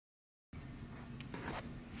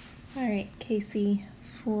All right, Casey,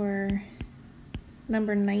 for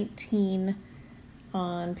number 19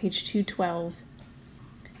 on page 212,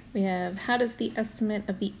 we have, how does the estimate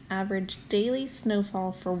of the average daily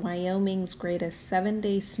snowfall for Wyoming's greatest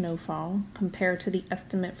 7-day snowfall compare to the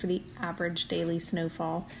estimate for the average daily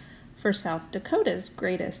snowfall for South Dakota's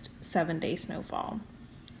greatest 7-day snowfall?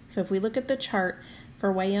 So if we look at the chart for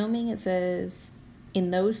Wyoming, it says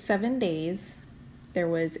in those 7 days, there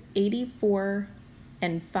was 84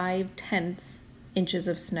 and 5/10 inches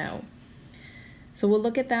of snow. So we'll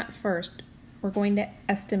look at that first. We're going to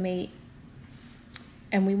estimate,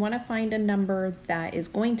 and we want to find a number that is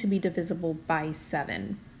going to be divisible by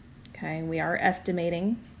 7. Okay, we are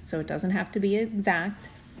estimating, so it doesn't have to be exact.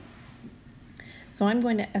 So I'm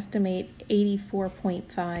going to estimate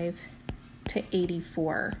 84.5 to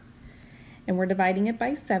 84. And we're dividing it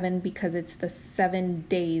by 7 because it's the 7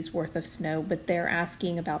 days worth of snow, but they're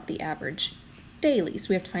asking about the average daily. So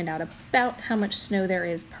we have to find out about how much snow there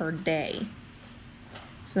is per day.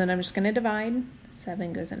 So then I'm just going to divide.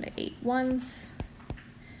 7 goes into 8 once.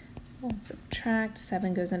 We'll subtract.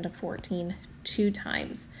 7 goes into 14 2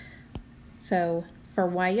 times. So for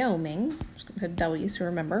Wyoming, I'm just going to put W so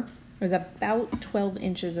remember, there's about 12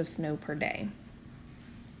 inches of snow per day.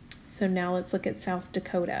 So now let's look at South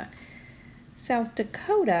Dakota. South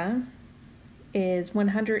Dakota is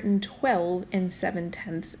 112 and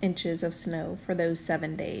 7/10 inches of snow for those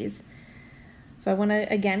 7 days. So I want to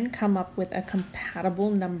again come up with a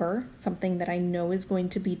compatible number, something that I know is going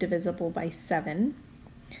to be divisible by 7.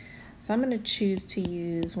 So I'm going to choose to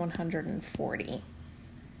use 140.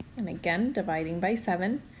 And again, dividing by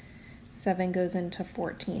 7. 7 goes into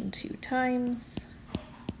 14 2 times.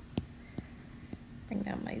 Bring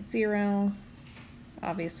down my 0.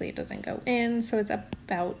 Obviously it doesn't go in, so it's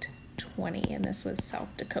about 20, and this was South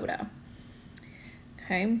Dakota.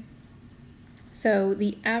 Okay, so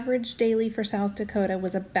the average daily for South Dakota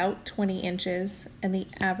was about 20 inches, and the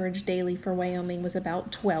average daily for Wyoming was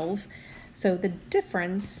about 12. So the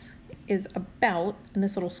difference is about, and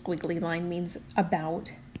this little squiggly line means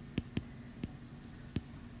about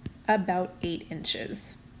 8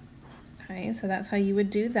 inches. Okay, so that's how you would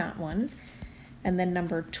do that one. And then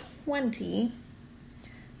number 20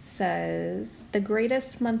 says the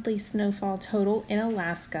greatest monthly snowfall total in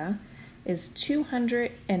Alaska is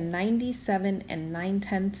 297 and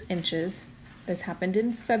 9/10 inches. This happened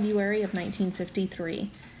in February of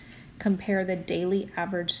 1953. Compare the daily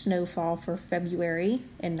average snowfall for February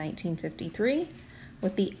in 1953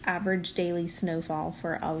 with the average daily snowfall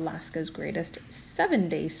for Alaska's greatest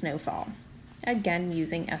 7-day snowfall, again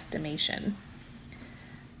using estimation.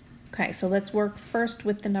 Okay, so let's work first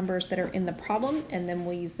with the numbers that are in the problem, and then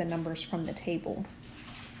we'll use the numbers from the table.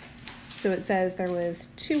 So it says there was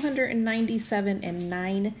 297 and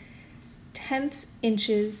 9/10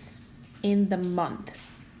 inches in the month.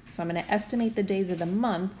 So I'm going to estimate the days of the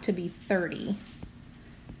month to be 30.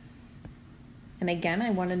 And again, I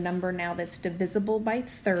want a number now that's divisible by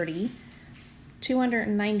 30.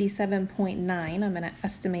 297.9, I'm going to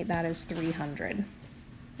estimate that as 300.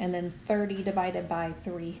 And then 300 divided by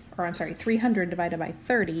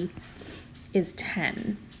 30 is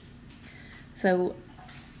 10. So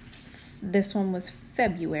this one was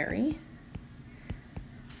February.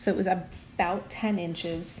 So it was about 10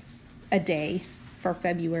 inches a day for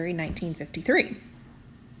February 1953.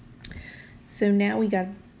 So now we got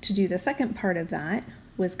to do the second part of that,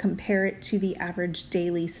 was compare it to the average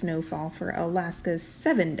daily snowfall for Alaska's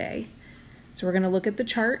 7-day. So we're going to look at the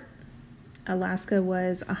chart. Alaska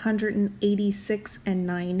was 186 and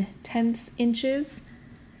 9/10 inches,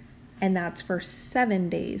 and that's for 7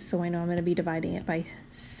 days. So I know I'm going to be dividing it by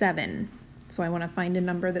 7. So I want to find a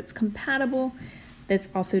number that's compatible, that's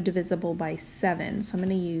also divisible by 7. So I'm going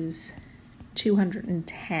to use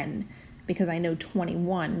 210 because I know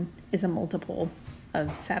 21 is a multiple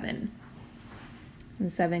of 7.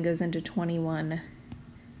 And 7 goes into 21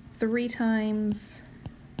 3 times.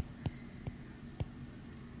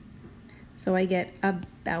 So I get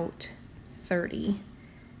about 30,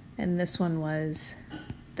 and this one was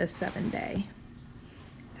the 7-day.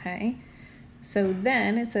 Okay, so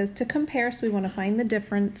then it says to compare, so we want to find the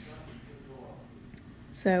difference.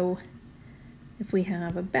 So if we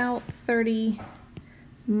have about 30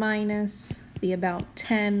 minus the about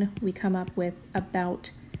 10, we come up with about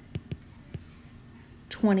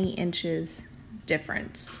 20 inches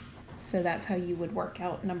difference. So that's how you would work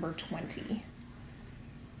out number 20.